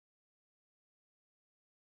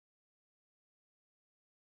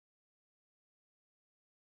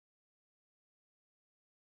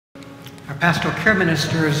pastoral care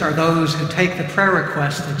ministers are those who take the prayer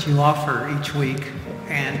requests that you offer each week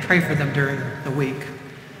and pray for them during the week.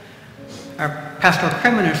 Our pastoral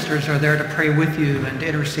care ministers are there to pray with you and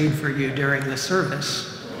intercede for you during the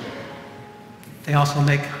service. They also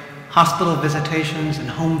make hospital visitations and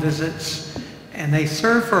home visits, and they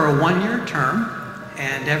serve for a one-year term.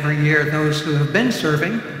 And every year, those who have been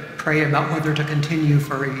serving pray about whether to continue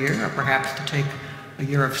for a year or perhaps to take a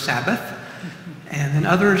year of Sabbath. And then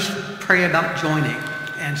others pray about joining.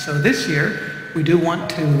 And so this year, we do want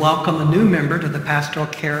to welcome a new member to the pastoral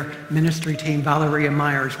care ministry team, Valeria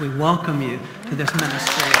Myers. We welcome you to this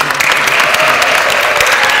ministry.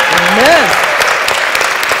 Amen.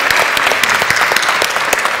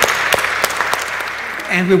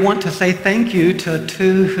 And we want to say thank you to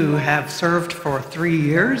two who have served for 3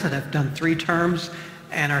 years and have done 3 terms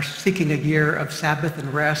and are seeking a year of Sabbath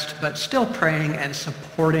and rest, but still praying and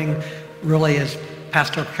supporting really as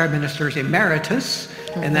pastoral care ministers emeritus,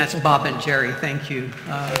 and that's Bob and Jerry. Thank you for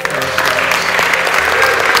your service.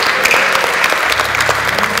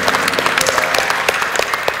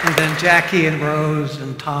 And then Jackie and Rose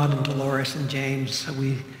and Todd and Dolores and James,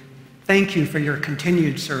 we thank you for your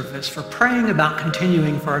continued service, for praying about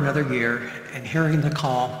continuing for another year and hearing the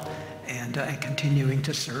call and continuing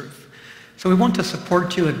to serve. So we want to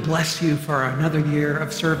support you and bless you for another year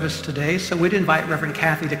of service today. So we'd invite Reverend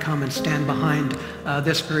Kathy to come and stand behind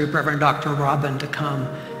this group, Reverend Dr. Robin to come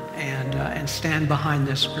and stand behind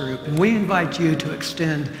this group. And we invite you to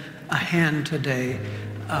extend a hand today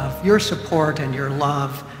of your support and your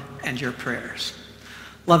love and your prayers.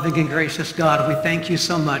 Loving and gracious God, we thank you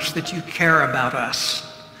so much that you care about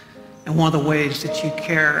us. And one of the ways that you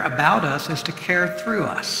care about us is to care through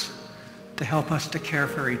us, to help us to care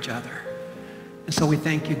for each other. And so we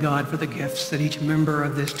thank you, God, for the gifts that each member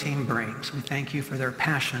of this team brings. We thank you for their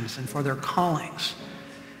passions and for their callings.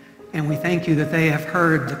 And we thank you that they have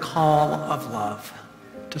heard the call of love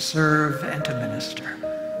to serve and to minister.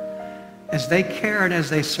 As they care and as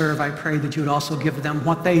they serve, I pray that you would also give them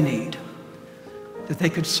what they need, that they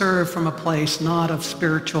could serve from a place not of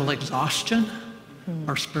spiritual exhaustion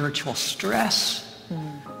or spiritual stress,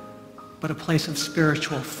 but a place of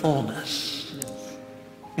spiritual fullness.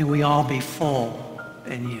 And we all be full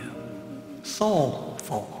in you, soul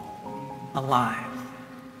full, alive.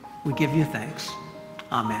 We give you thanks.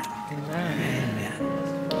 Amen. Amen.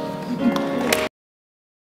 Amen.